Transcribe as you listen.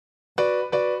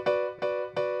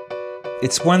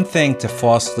It's one thing to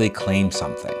falsely claim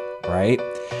something, right?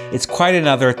 It's quite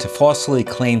another to falsely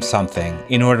claim something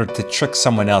in order to trick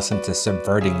someone else into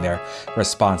subverting their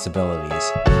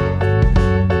responsibilities.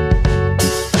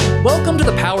 Welcome to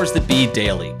the Powers That Be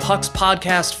Daily, Puck's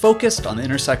podcast focused on the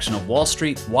intersection of Wall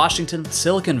Street, Washington,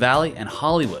 Silicon Valley, and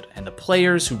Hollywood, and the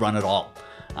players who run it all.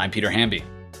 I'm Peter Hamby.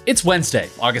 It's Wednesday,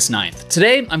 August 9th.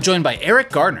 Today, I'm joined by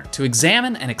Eric Gardner to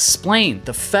examine and explain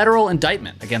the federal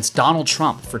indictment against Donald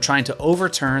Trump for trying to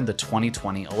overturn the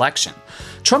 2020 election.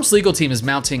 Trump's legal team is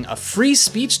mounting a free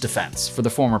speech defense for the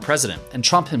former president, and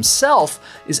Trump himself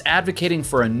is advocating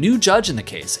for a new judge in the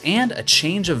case and a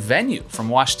change of venue from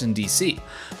Washington, D.C.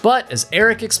 But as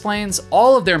Eric explains,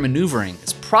 all of their maneuvering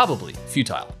is probably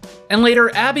futile. And later,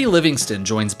 Abby Livingston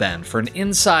joins Ben for an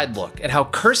inside look at how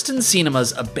Kyrsten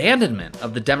Sinema's abandonment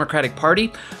of the Democratic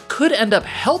Party could end up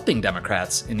helping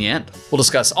Democrats in the end. We'll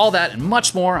discuss all that and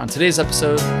much more on today's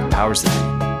episode of Powers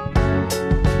That Be.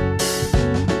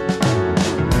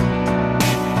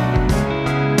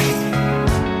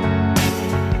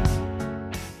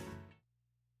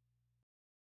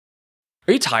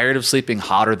 Are you tired of sleeping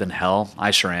hotter than hell?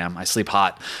 I sure am. I sleep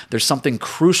hot. There's something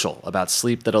crucial about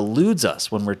sleep that eludes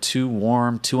us when we're too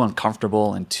warm, too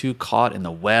uncomfortable, and too caught in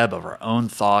the web of our own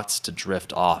thoughts to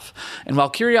drift off. And while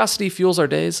curiosity fuels our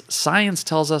days, science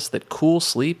tells us that cool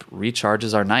sleep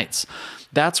recharges our nights.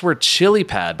 That's where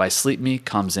ChiliPad by Sleep Me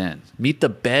comes in. Meet the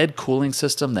bed cooling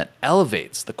system that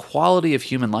elevates the quality of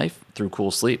human life through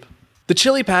cool sleep. The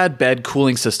ChiliPad bed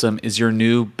cooling system is your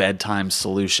new bedtime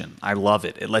solution. I love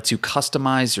it. It lets you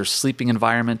customize your sleeping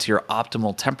environment to your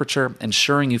optimal temperature,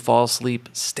 ensuring you fall asleep,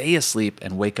 stay asleep,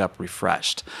 and wake up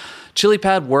refreshed.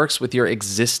 ChiliPad works with your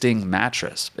existing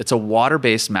mattress. It's a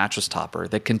water-based mattress topper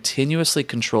that continuously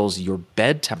controls your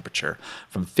bed temperature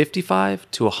from 55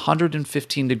 to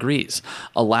 115 degrees,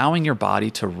 allowing your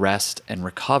body to rest and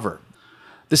recover.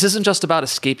 This isn't just about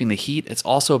escaping the heat, it's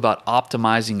also about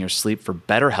optimizing your sleep for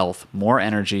better health, more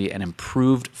energy, and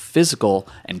improved physical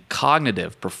and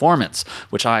cognitive performance,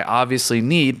 which I obviously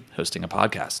need hosting a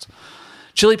podcast.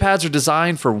 ChiliPads are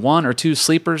designed for one or two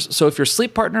sleepers, so if your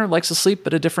sleep partner likes to sleep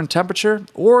at a different temperature,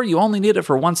 or you only need it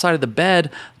for one side of the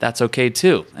bed, that's okay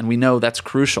too, and we know that's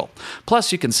crucial.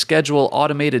 Plus, you can schedule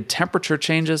automated temperature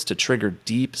changes to trigger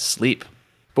deep sleep.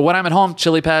 But when I'm at home,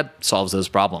 ChiliPad solves those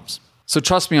problems. So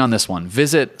trust me on this one.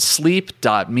 Visit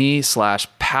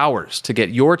sleep.me/powers to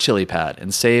get your ChiliPad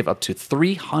and save up to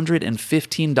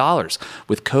 $315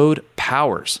 with code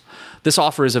POWERS. This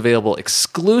offer is available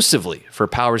exclusively for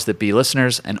Powers That Be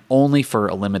listeners and only for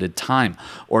a limited time.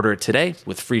 Order it today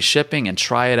with free shipping and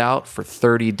try it out for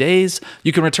 30 days.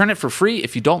 You can return it for free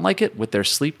if you don't like it with their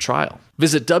sleep trial.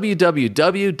 Visit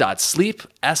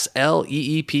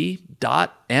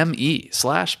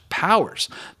www.sleep.me/powers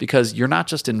because you're not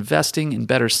just investing in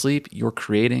better sleep, you're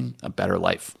creating a better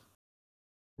life.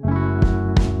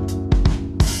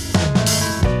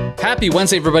 Happy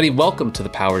Wednesday, everybody. Welcome to the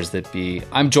Powers That Be.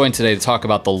 I'm joined today to talk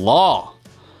about the law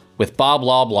with Bob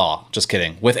Loblaw. Just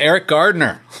kidding. With Eric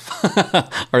Gardner,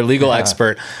 our legal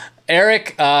expert.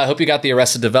 Eric, I hope you got the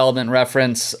Arrested Development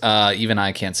reference. Even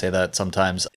I can't say that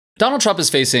sometimes. Donald Trump is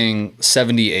facing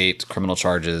 78 criminal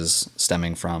charges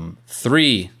stemming from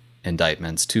 3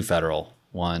 indictments, 2 federal,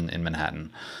 1 in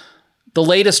Manhattan. The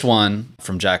latest one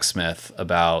from Jack Smith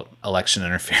about election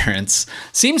interference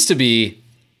seems to be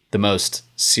the most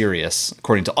serious,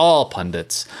 according to all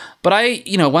pundits. But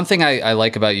one thing I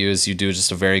like about you is you do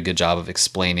just a very good job of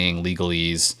explaining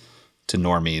legalese to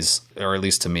normies, or at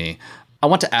least to me. I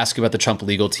want to ask you about the Trump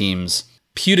legal team's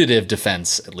putative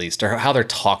defense, at least, or how they're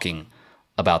talking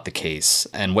about the case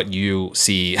and what you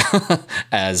see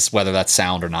as whether that's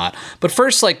sound or not. But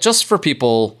first, just for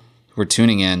people who are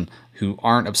tuning in who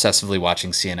aren't obsessively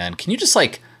watching CNN, can you just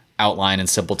outline in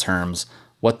simple terms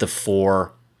what the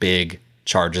 4 big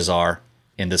charges are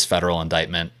in this federal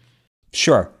indictment?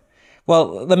 Sure.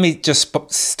 Well, let me just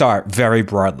start very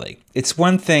broadly. It's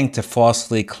one thing to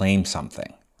falsely claim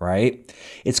something, right?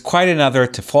 It's quite another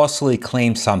to falsely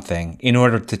claim something in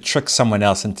order to trick someone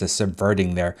else into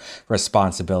subverting their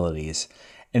responsibilities.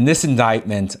 And this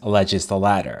indictment alleges the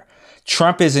latter.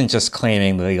 Trump isn't just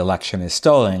claiming that the election is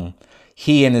stolen.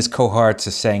 He and his cohorts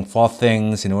are saying false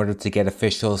things in order to get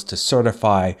officials to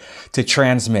certify, to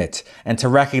transmit, and to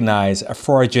recognize a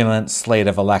fraudulent slate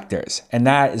of electors. And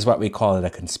that is what we call it, a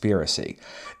conspiracy.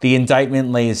 The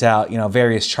indictment lays out,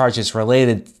 various charges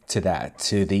related to that,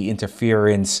 to the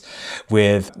interference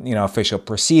with, official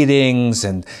proceedings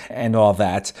and all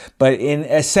that. But in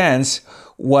a sense,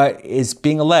 what is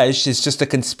being alleged is just a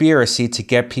conspiracy to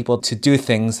get people to do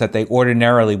things that they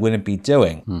ordinarily wouldn't be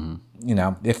doing. Mm-hmm.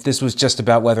 if this was just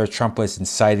about whether Trump was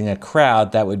inciting a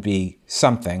crowd, that would be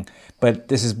something. But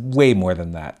this is way more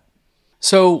than that.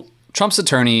 So Trump's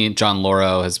attorney, John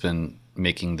Lauro, has been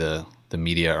making the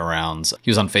media rounds.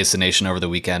 He was on Face the Nation over the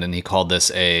weekend, and he called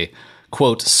this a,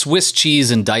 quote, Swiss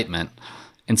cheese indictment,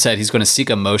 and said he's going to seek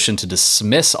a motion to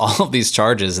dismiss all of these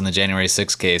charges in the January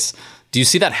 6th case. Do you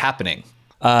see that happening?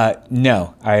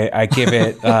 No, I give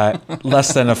it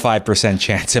less than a 5%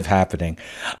 chance of happening.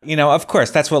 Of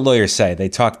course, that's what lawyers say. They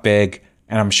talk big,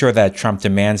 and I'm sure that Trump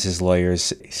demands his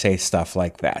lawyers say stuff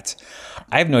like that.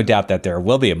 I have no doubt that there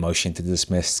will be a motion to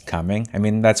dismiss coming. I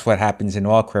mean, that's what happens in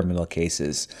all criminal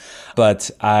cases.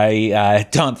 But I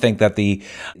don't think that the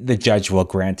judge will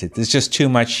grant it. There's just too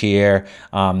much here.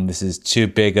 This is too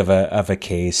big of a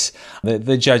case.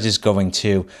 The judge is going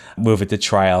to move it to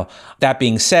trial. That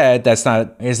being said, is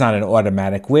not an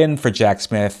automatic win for Jack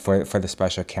Smith for the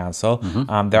special counsel.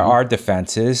 There are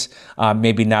defenses,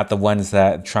 maybe not the ones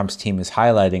that Trump's team is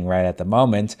highlighting right at the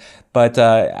moment. But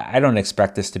I don't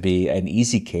expect this to be an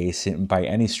easy case by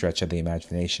any stretch of the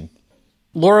imagination.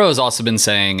 Lauro has also been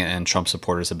saying, and Trump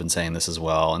supporters have been saying this as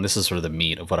well, and this is sort of the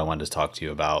meat of what I wanted to talk to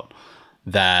you about,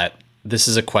 that this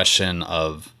is a question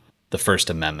of the First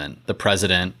Amendment. The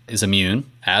president is immune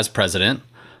as president,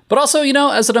 but also,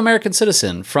 as an American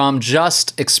citizen, from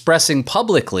just expressing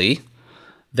publicly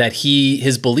that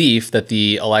his belief that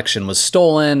the election was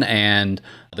stolen and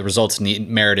the results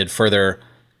merited further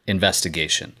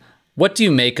investigation. What do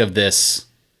you make of this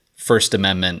First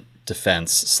Amendment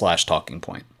defense / talking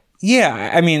point?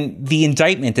 Yeah, I mean, the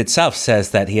indictment itself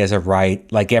says that he has a right,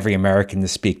 like every American, to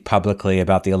speak publicly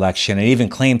about the election and even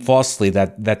claim falsely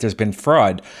that there's been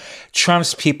fraud.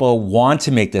 Trump's people want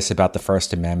to make this about the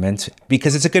First Amendment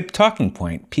because it's a good talking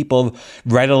point. People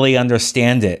readily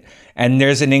understand it. And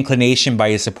there's an inclination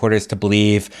by his supporters to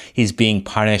believe he's being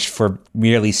punished for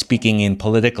merely speaking in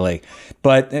politically.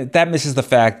 But that misses the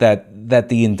fact that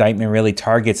the indictment really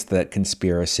targets the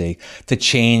conspiracy to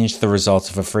change the results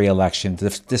of a free election, to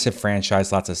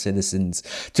disenfranchise lots of citizens,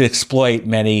 to exploit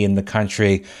many in the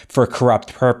country for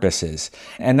corrupt purposes.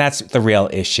 And that's the real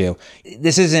issue.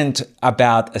 This isn't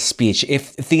about a speech.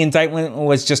 If the indictment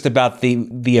was just about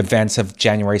the events of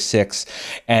January 6th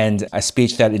and a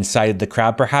speech that incited the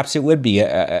crowd, perhaps it would be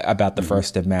about the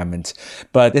First Amendment.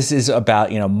 But this is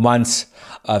about, months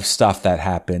of stuff that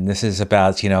happened. This is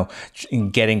about,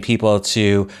 getting people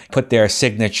to put their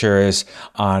signatures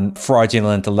on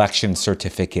fraudulent election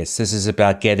certificates. This is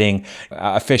about getting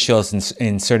officials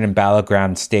in certain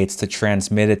battleground states to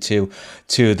transmit it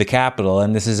to the Capitol.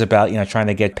 And this is about, trying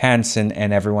to get Pence and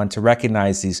everyone to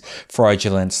recognize these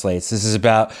fraudulent slates. This is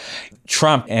about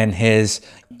Trump and his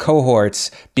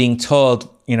cohorts being told,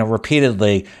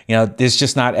 repeatedly, there's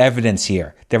just not evidence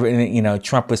here.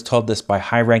 Trump was told this by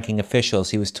high-ranking officials.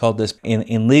 He was told this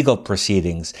in legal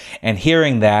proceedings. And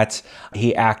hearing that,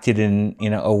 he acted in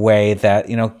a way that,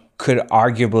 could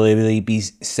arguably be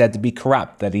said to be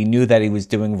corrupt, that he knew that he was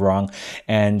doing wrong.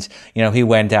 And, he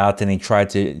went out and he tried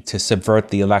to subvert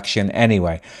the election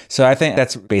anyway. So I think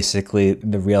that's basically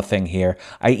the real thing here.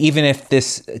 Even if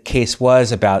this case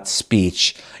was about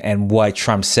speech and what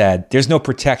Trump said, there's no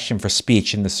protection for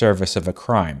speech in the service of a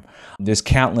crime. There's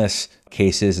countless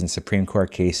cases and Supreme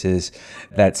Court cases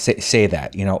that say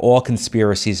that, all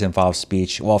conspiracies involve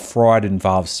speech, all fraud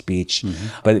involves speech,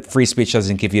 but free speech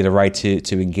doesn't give you the right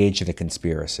to engage in a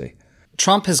conspiracy.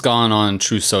 Trump has gone on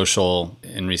Truth Social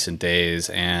in recent days,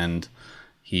 and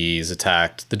he's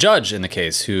attacked the judge in the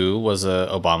case, who was an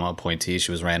Obama appointee.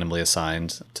 She was randomly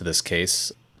assigned to this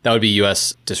case. That would be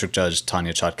U.S. District Judge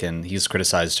Tanya Chutkan. He's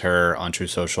criticized her on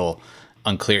Truth Social.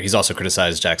 Unclear. He's also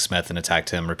criticized Jack Smith and attacked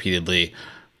him repeatedly.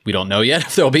 We don't know yet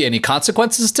if there will be any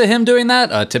consequences to him doing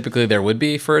that. Typically, there would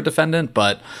be for a defendant,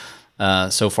 but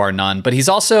so far none. But he's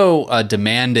also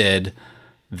demanded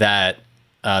that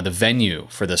the venue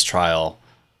for this trial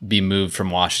be moved from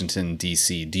Washington,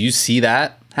 D.C. Do you see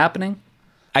that happening?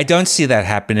 I don't see that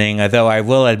happening, although I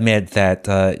will admit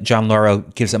that John Lauro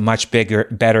gives a much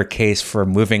better case for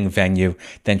moving venue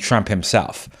than Trump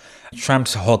himself.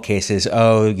 Trump's whole case is,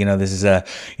 this is a,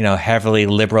 heavily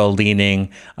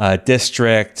liberal-leaning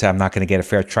district. I'm not going to get a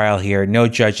fair trial here. No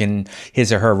judge in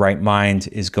his or her right mind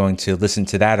is going to listen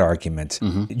to that argument.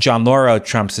 John Lauro,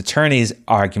 Trump's attorney's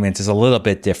argument, is a little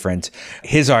bit different.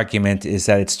 His argument is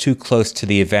that it's too close to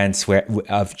the events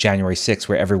of January 6th,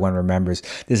 where everyone remembers.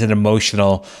 There's an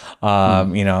emotional,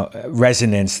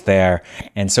 resonance there,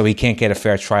 and so he can't get a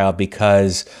fair trial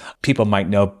because people might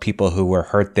know people who were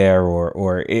hurt there,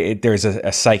 or there's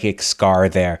a psychic scar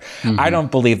there. I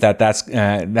don't believe that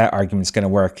that argument's going to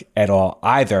work at all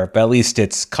either, but at least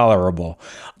it's colorable.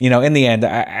 In the end,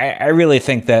 I really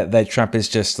think that Trump is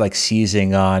just like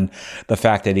seizing on the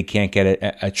fact that he can't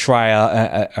get a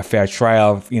trial, a fair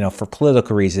trial, for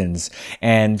political reasons.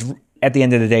 And at the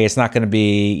end of the day, it's not going to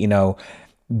be,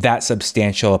 that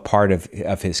substantial a part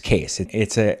of his case.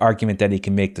 It's an argument that he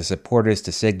can make to supporters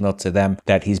to signal to them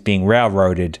that he's being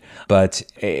railroaded, but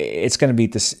it's going to be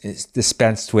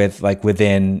dispensed with like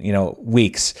within,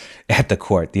 weeks at the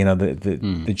court.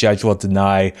 The judge will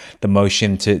deny the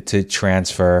motion to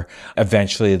transfer.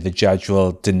 Eventually, the judge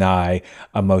will deny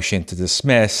a motion to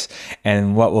dismiss.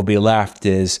 And what will be left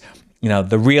is,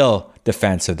 the real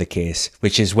defense of the case,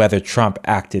 which is whether Trump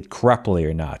acted corruptly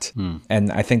or not.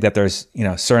 And I think that there's,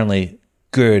 certainly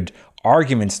good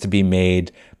arguments to be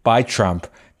made by Trump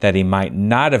that he might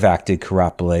not have acted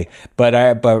corruptly. But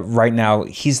right now,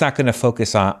 he's not going to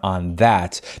focus on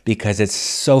that because it's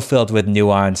so filled with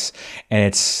nuance, and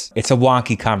it's a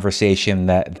wonky conversation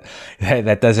that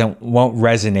won't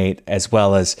resonate as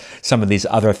well as some of these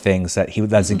other things that he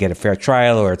doesn't get a fair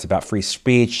trial, or it's about free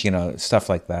speech, stuff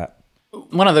like that.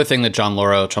 One other thing that John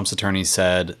Lauro, Trump's attorney,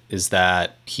 said is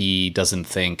that he doesn't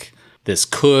think this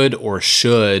could or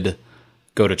should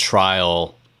go to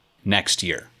trial next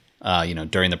year,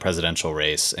 during the presidential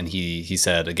race. And he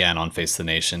said, again, on Face the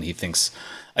Nation, he thinks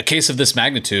a case of this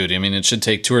magnitude, it should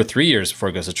take 2 or 3 years before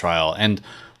it goes to trial. And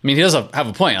he does have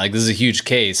a point. Like, this is a huge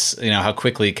case. How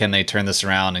quickly can they turn this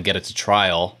around and get it to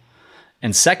trial?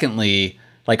 And secondly,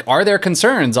 like, are there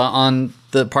concerns on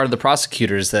the part of the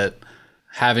prosecutors that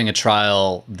having a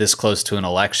trial this close to an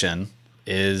election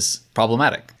is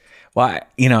problematic? Well,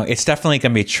 it's definitely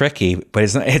going to be tricky, but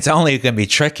it's only going to be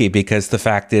tricky because the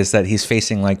fact is that he's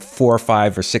facing like 4 or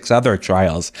 5 or 6 other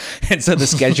trials. And so the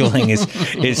scheduling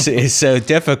is so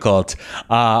difficult.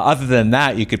 Other than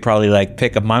that, you could probably like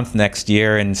pick a month next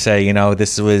year and say,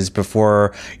 this was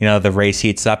before, the race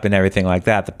heats up and everything like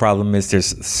that. The problem is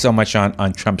there's so much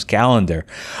on Trump's calendar.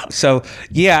 So,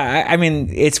 yeah,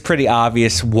 it's pretty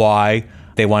obvious why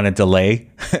they want to delay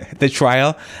the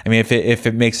trial. If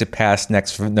it makes it past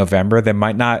next November, there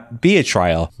might not be a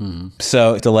trial.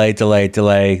 So delay.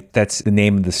 That's the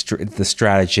name of the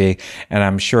strategy. And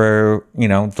I'm sure,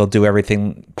 they'll do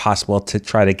everything possible to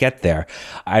try to get there.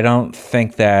 I don't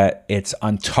think that it's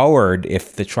untoward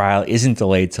if the trial isn't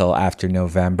delayed till after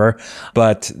November.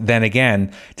 But then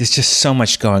again, there's just so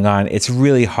much going on. It's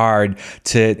really hard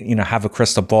to, have a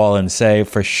crystal ball and say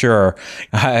for sure,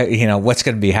 what's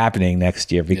going to be happening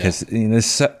next year, because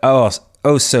this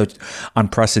so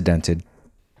unprecedented.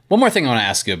 One more thing I want to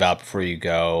ask you about before you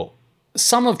go.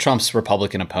 Some of Trump's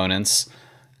Republican opponents,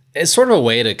 is sort of a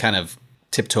way to kind of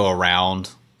tiptoe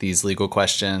around these legal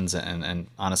questions and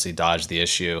honestly dodge the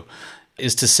issue,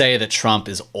 is to say that Trump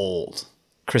is old.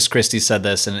 Chris Christie said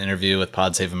this in an interview with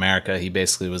Pod Save America. He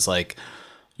basically was like,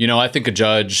 I think a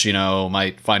judge,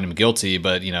 might find him guilty,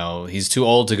 but, he's too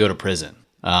old to go to prison.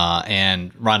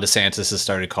 And Ron DeSantis has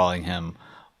started calling him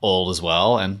old as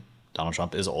well, and Donald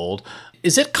Trump is old.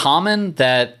 Is it common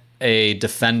that a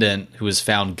defendant who is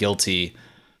found guilty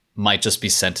might just be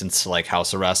sentenced to like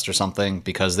house arrest or something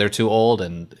because they're too old?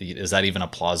 And is that even a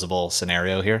plausible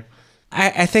scenario here?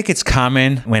 I think it's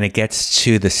common when it gets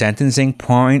to the sentencing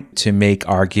point to make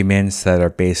arguments that are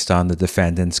based on the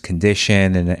defendant's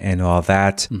condition and all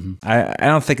that. I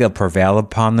don't think it'll prevail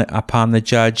upon the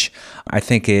judge. I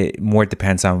think it more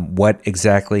depends on what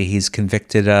exactly he's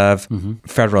convicted of,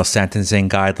 federal sentencing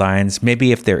guidelines.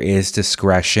 Maybe if there is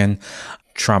discretion,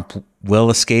 Trump will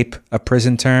escape a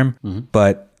prison term,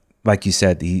 but like you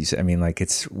said,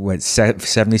 it's what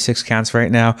 76 counts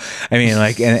right now.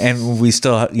 And we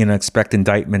still, expect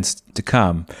indictments to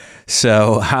come.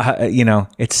 So,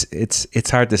 it's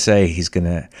hard to say he's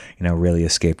gonna, really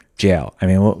escape jail.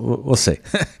 We'll see.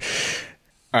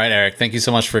 All right, Eric, thank you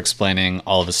so much for explaining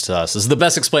all of this to us. This is the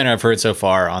best explainer I've heard so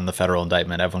far on the federal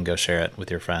indictment. Everyone go share it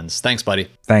with your friends. Thanks, buddy.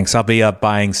 Thanks. I'll be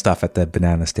buying stuff at the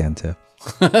banana stand too.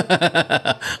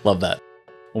 Love that.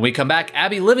 When we come back,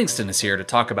 Abby Livingston is here to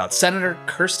talk about Senator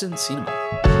Kyrsten Sinema.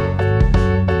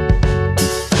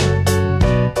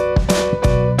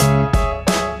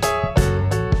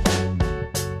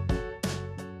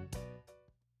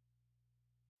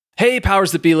 Hey,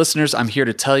 Powers That Be listeners, I'm here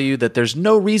to tell you that there's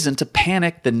no reason to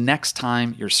panic the next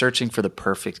time you're searching for the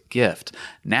perfect gift.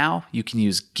 Now you can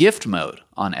use gift mode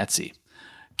on Etsy.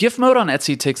 Gift mode on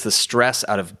Etsy takes the stress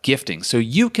out of gifting so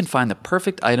you can find the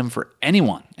perfect item for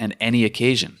anyone and any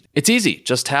occasion. It's easy.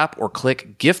 Just tap or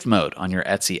click gift mode on your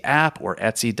Etsy app or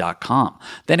Etsy.com.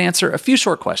 Then answer a few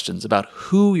short questions about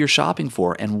who you're shopping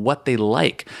for and what they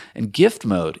like. And gift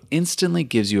mode instantly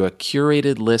gives you a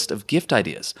curated list of gift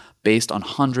ideas based on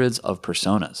hundreds of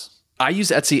personas. I use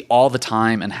Etsy all the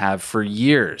time and have for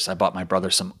years. I bought my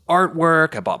brother some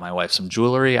artwork. I bought my wife some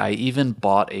jewelry. I even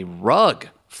bought a rug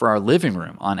for our living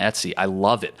room on Etsy. I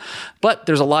love it. But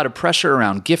there's a lot of pressure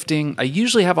around gifting. I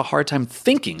usually have a hard time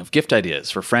thinking of gift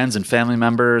ideas for friends and family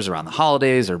members around the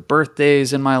holidays or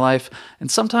birthdays in my life.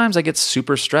 And sometimes I get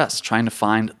super stressed trying to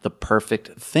find the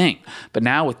perfect thing. But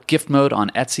now with gift mode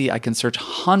on Etsy, I can search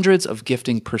hundreds of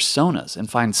gifting personas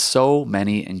and find so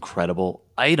many incredible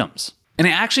items. And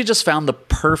I actually just found the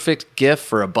perfect gift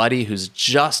for a buddy who's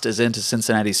just as into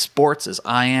Cincinnati sports as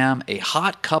I am, a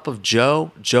hot cup of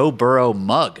Joe Burrow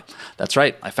mug. That's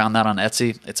right, I found that on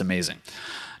Etsy. It's amazing.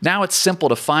 Now it's simple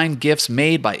to find gifts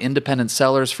made by independent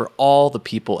sellers for all the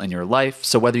people in your life.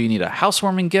 So whether you need a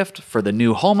housewarming gift for the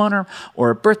new homeowner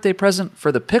or a birthday present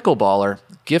for the pickleballer,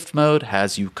 Gift Mode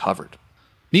has you covered.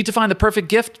 Need to find the perfect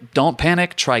gift? Don't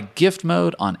panic. Try Gift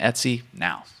Mode on Etsy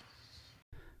now.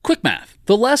 Quick math.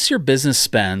 The less your business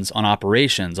spends on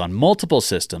operations, on multiple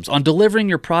systems, on delivering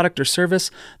your product or service,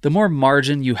 the more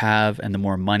margin you have and the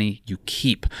more money you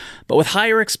keep. But with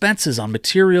higher expenses on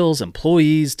materials,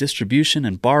 employees, distribution,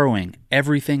 and borrowing,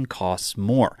 everything costs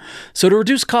more. So to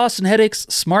reduce costs and headaches,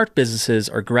 smart businesses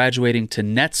are graduating to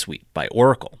NetSuite by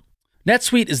Oracle.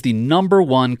 NetSuite is the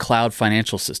 #1 cloud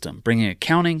financial system, bringing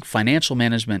accounting, financial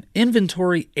management,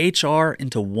 inventory, HR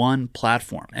into one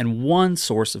platform and one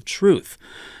source of truth.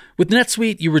 With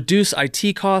NetSuite, you reduce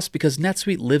IT costs because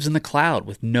NetSuite lives in the cloud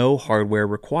with no hardware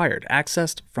required,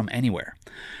 accessed from anywhere.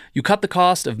 You cut the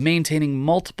cost of maintaining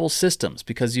multiple systems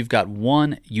because you've got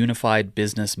one unified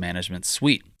business management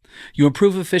suite. You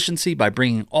improve efficiency by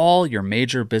bringing all your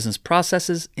major business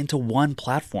processes into one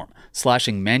platform,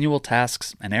 slashing manual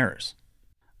tasks and errors.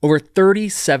 Over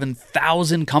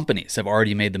 37,000 companies have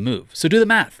already made the move. So do the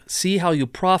math. See how you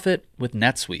profit with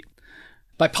NetSuite.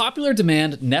 By popular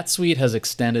demand, NetSuite has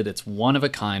extended its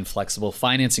one-of-a-kind flexible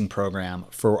financing program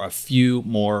for a few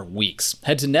more weeks.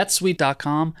 Head to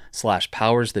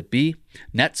netsuite.com/powersthatbe,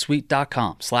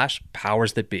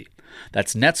 netsuite.com/powersthatbe.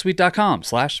 That's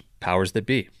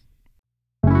netsuite.com/powersthatbe.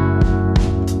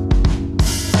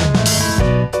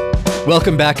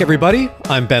 Welcome back, everybody.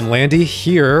 I'm Ben Landy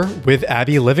here with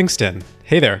Abby Livingston.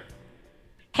 Hey there.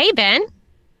 Hey, Ben.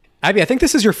 Abby, I think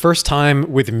this is your first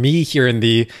time with me here in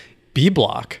the B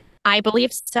block. I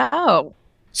believe so.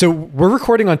 So we're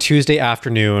recording on Tuesday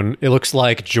afternoon. It looks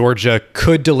like Georgia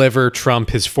could deliver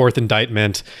Trump his fourth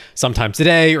indictment sometime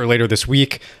today or later this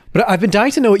week. But I've been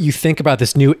dying to know what you think about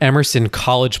this new Emerson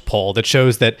College poll that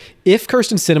shows that if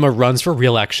Kyrsten Sinema runs for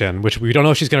re-election, which we don't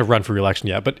know if she's going to run for re-election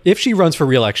yet, but if she runs for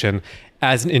re-election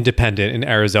as an independent in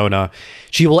Arizona,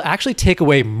 she will actually take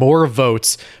away more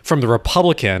votes from the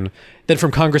Republican than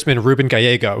from Congressman Ruben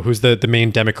Gallego, who's the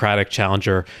main Democratic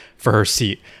challenger for her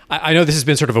seat. I know this has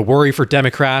been sort of a worry for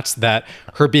Democrats that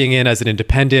her being in as an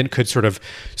independent could sort of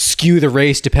skew the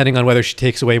race depending on whether she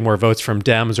takes away more votes from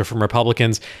Dems or from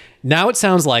Republicans. Now it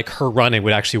sounds like her running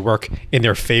would actually work in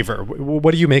their favor.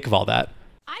 What do you make of all that?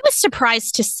 I was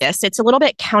surprised to see this. It's a little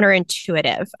bit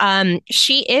counterintuitive.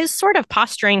 She is sort of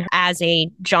posturing as a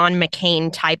John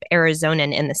McCain type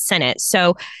Arizonan in the Senate.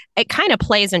 So it kind of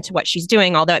plays into what she's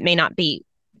doing, although it may not be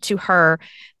to her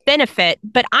benefit.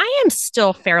 But I am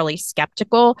still fairly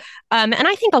skeptical. And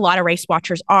I think a lot of race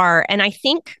watchers are. And I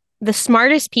think the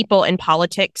smartest people in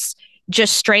politics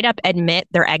just straight up admit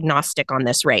they're agnostic on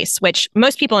this race, which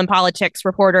most people in politics,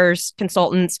 reporters,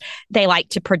 consultants, they like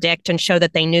to predict and show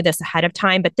that they knew this ahead of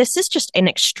time. But this is just an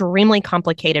extremely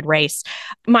complicated race.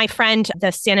 My friend,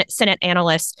 the Senate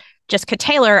analyst, Jessica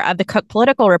Taylor of the Cook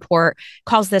Political Report,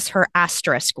 calls this her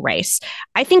asterisk race.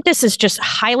 I think this is just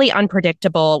highly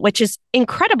unpredictable, which is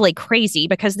incredibly crazy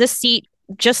because this seat,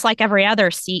 just like every other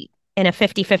seat in a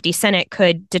 50-50 Senate,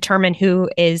 could determine who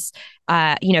is,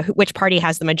 which party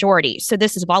has the majority. So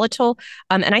this is volatile,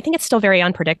 and I think it's still very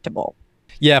unpredictable.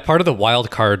 Yeah, part of the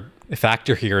wild card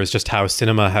factor here is just how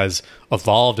Sinema has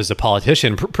evolved as a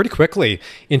politician pretty quickly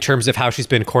in terms of how she's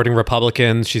been courting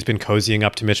Republicans. She's been cozying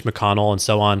up to Mitch McConnell and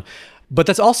so on. But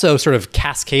that's also sort of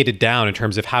cascaded down in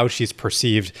terms of how she's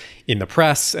perceived in the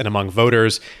press and among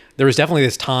voters. There was definitely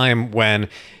this time when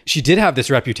she did have this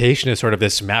reputation as sort of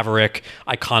this maverick,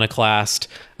 iconoclast,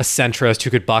 a centrist who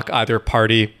could buck either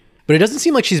party. But it doesn't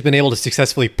seem like she's been able to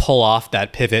successfully pull off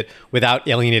that pivot without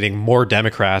alienating more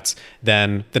Democrats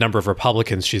than the number of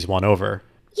Republicans she's won over.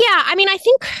 Yeah, I mean, I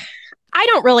think I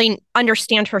don't really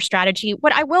understand her strategy.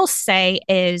 What I will say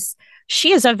is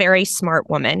she is a very smart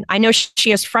woman. I know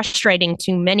she is frustrating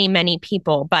to many, many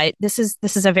people, but this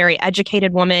is a very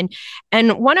educated woman.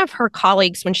 And one of her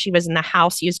colleagues, when she was in the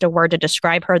House, used a word to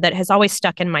describe her that has always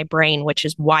stuck in my brain, which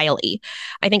is wily.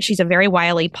 I think she's a very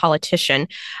wily politician.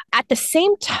 At the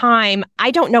same time,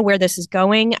 I don't know where this is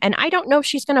going, and I don't know if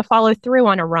she's going to follow through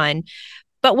on a run.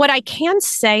 But what I can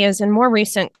say is, in more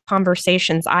recent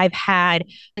conversations I've had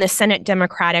in the Senate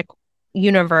Democratic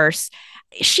universe,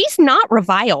 she's not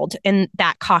reviled in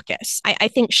that caucus. I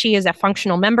think she is a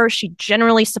functional member. She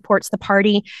generally supports the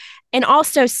party. And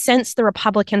also, since the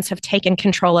Republicans have taken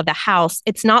control of the House,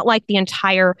 it's not like the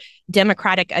entire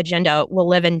Democratic agenda will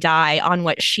live and die on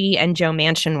what she and Joe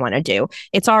Manchin want to do.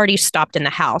 It's already stopped in the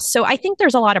House. So I think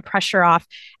there's a lot of pressure off.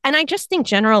 And I just think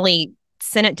generally,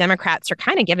 Senate Democrats are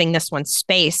kind of giving this one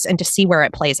space and to see where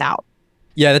it plays out.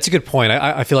 Yeah, that's a good point.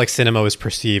 I feel like Sinema was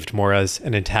perceived more as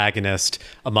an antagonist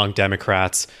among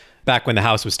Democrats back when the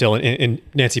House was still in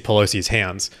Nancy Pelosi's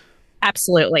hands.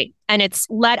 Absolutely. And it's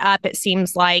let up, it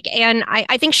seems like. And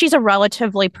I think she's a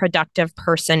relatively productive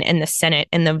person in the Senate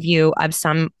in the view of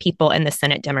some people in the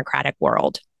Senate Democratic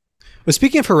world. Well,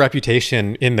 speaking of her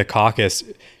reputation in the caucus,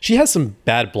 she has some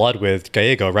bad blood with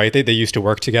Gallego, right? They used to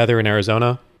work together in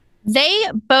Arizona. They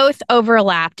both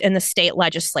overlapped in the state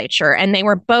legislature, and they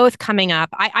were both coming up.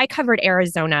 I covered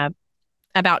Arizona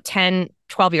about 10,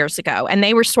 12 years ago, and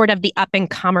they were sort of the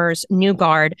up-and-comers, new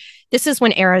guard. This is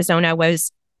when Arizona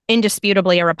was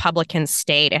indisputably a Republican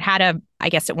state. It had I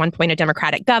guess at one point, a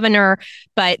Democratic governor,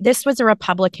 but this was a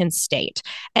Republican state.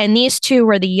 And these two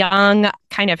were the young,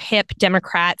 kind of hip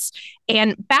Democrats.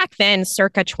 And back then,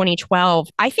 circa 2012,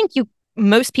 I think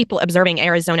most people observing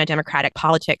Arizona Democratic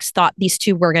politics thought these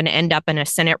two were going to end up in a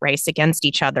Senate race against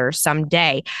each other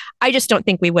someday. I just don't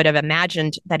think we would have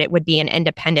imagined that it would be an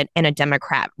independent and a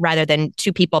Democrat rather than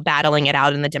two people battling it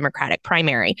out in the Democratic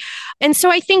primary. And so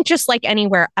I think just like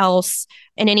anywhere else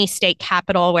in any state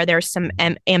capital where there's some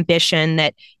ambition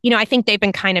that, I think they've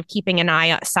been kind of keeping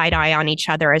side eye on each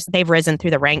other as they've risen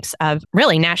through the ranks of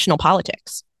really national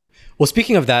politics. Well,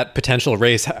 speaking of that potential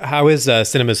race, how has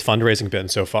Sinema's fundraising been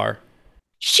so far?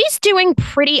 She's doing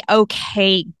pretty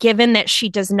okay, given that she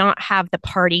does not have the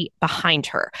party behind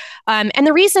her. And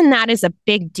the reason that is a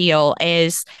big deal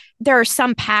is there are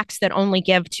some PACs that only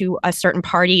give to a certain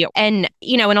party. And,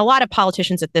 and a lot of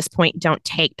politicians at this point don't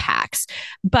take PACs.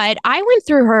 But I went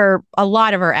through a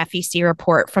lot of her FEC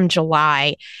report from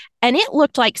July, and it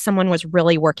looked like someone was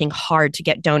really working hard to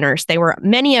get donors.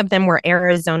 Many of them were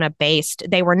Arizona based.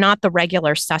 They were not the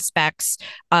regular suspects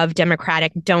of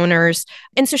Democratic donors.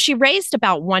 And so she raised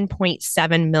about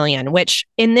 1.7 million, which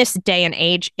in this day and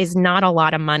age is not a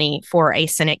lot of money for a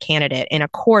Senate candidate in a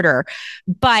quarter.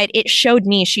 But it showed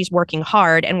me she's working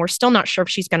hard, and we're still not sure if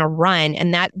she's going to run.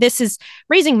 And that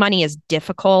raising money is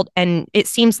difficult. And it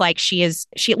seems like she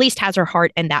at least has her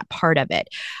heart in that part of it.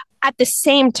 At the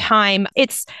same time,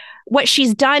 it's what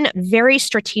she's done very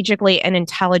strategically and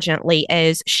intelligently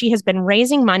is she has been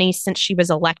raising money since she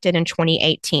was elected in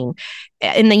 2018,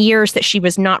 in the years that she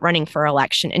was not running for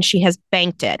election, and she has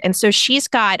banked it. And so she's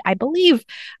got, I believe,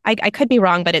 I could be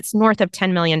wrong, but it's north of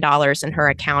 $10 million in her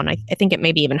account. I think it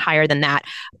may be even higher than that.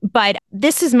 But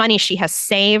this is money she has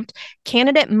saved.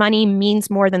 Candidate money means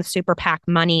more than super PAC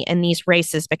money in these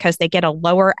races because they get a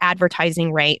lower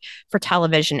advertising rate for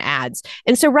television ads.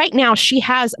 And so right now she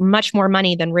has much more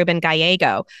money than Ruben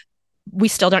Gallego. We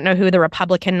still don't know who the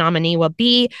Republican nominee will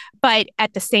be, but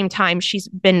at the same time, she's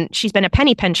been a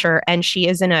penny pincher, and she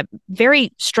is in a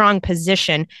very strong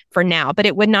position for now. But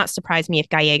it would not surprise me if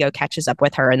Gallego catches up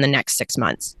with her in the next 6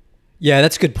 months. Yeah,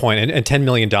 that's a good point. And $10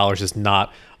 million is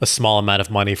not a small amount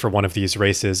of money for one of these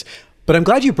races. But I'm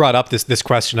glad you brought up this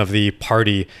question of the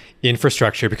party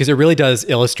infrastructure, because it really does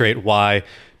illustrate why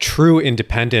true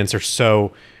independents are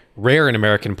so rare in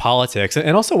American politics,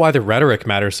 and also why the rhetoric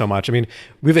matters so much. I mean,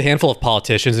 we have a handful of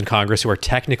politicians in Congress who are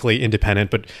technically independent,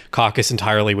 but caucus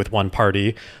entirely with one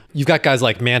party. You've got guys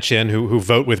like Manchin who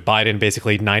vote with Biden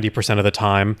basically 90% of the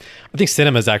time. I think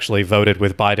Sinema's actually voted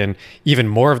with Biden even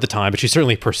more of the time, but she's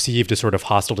certainly perceived as sort of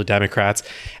hostile to Democrats.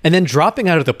 And then dropping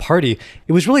out of the party,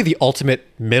 it was really the ultimate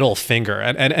middle finger.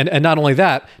 And not only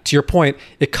that, to your point,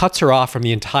 it cuts her off from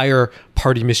the entire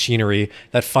party machinery,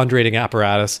 that fundraising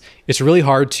apparatus. It's really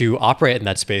hard to operate in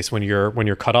that space when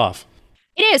you're cut off.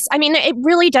 It is. I mean, it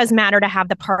really does matter to have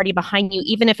the party behind you,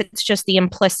 even if it's just the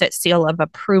implicit seal of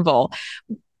approval.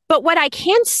 But what I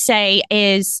can say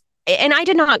is, and I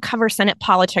did not cover Senate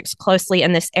politics closely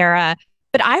in this era,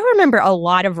 but I remember a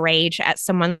lot of rage at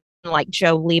someone like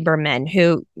Joe Lieberman,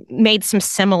 who made some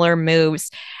similar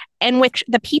moves. And with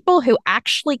the people who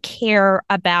actually care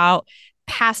about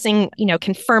passing,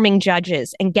 confirming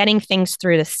judges and getting things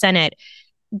through the Senate,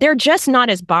 they're just not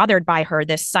as bothered by her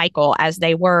this cycle as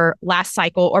they were last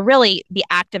cycle, or really the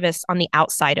activists on the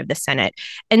outside of the Senate.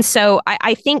 And so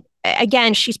I think,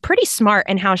 again, she's pretty smart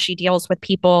in how she deals with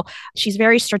people. She's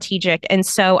very strategic. And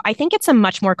so I think it's a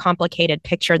much more complicated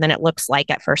picture than it looks like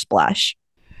at first blush.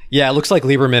 Yeah, it looks like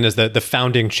Lieberman is the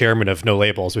founding chairman of No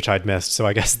Labels, which I'd missed. So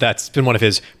I guess that's been one of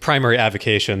his primary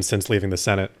avocations since leaving the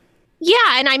Senate.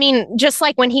 Yeah. And I mean, just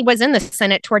like when he was in the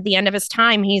Senate toward the end of his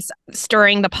time, he's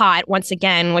stirring the pot once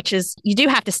again, which is, you do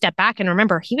have to step back and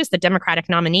remember he was the Democratic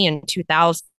nominee in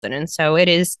 2000. And so it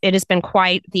has been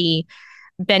quite the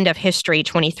bend of history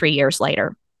 23 years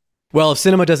later. Well, if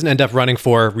Sinema doesn't end up running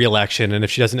for re-election, and if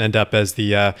she doesn't end up as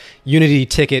the unity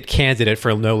ticket candidate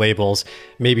for No Labels,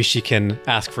 maybe she can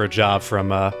ask for a job from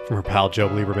her pal Joe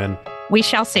Lieberman. We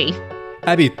shall see.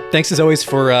 Abby, thanks as always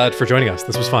for joining us.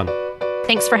 This was fun.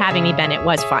 Thanks for having me, Ben. It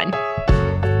was fun.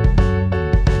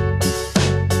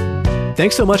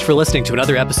 Thanks so much for listening to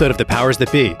another episode of The Powers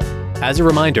That Be. As a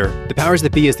reminder, The Powers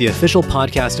That Be is the official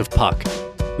podcast of Puck.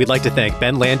 We'd like to thank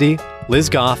Ben Landy, Liz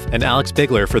Goff, and Alex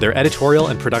Bigler for their editorial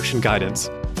and production guidance.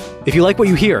 If you like what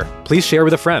you hear, please share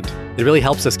with a friend. It really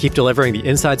helps us keep delivering the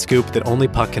inside scoop that only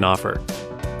Puck can offer.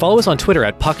 Follow us on Twitter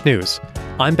at Puck News.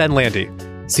 I'm Ben Landy.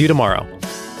 See you tomorrow.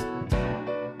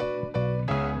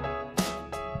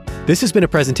 This has been a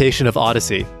presentation of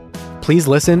Odyssey. Please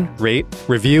listen, rate,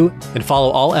 review, and follow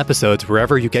all episodes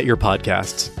wherever you get your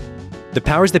podcasts. The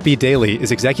Powers That Be Daily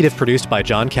is executive produced by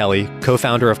John Kelly,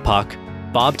 co-founder of Puck,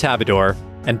 Bob Tabador,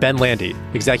 and Ben Landy,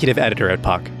 executive editor at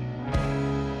Puck.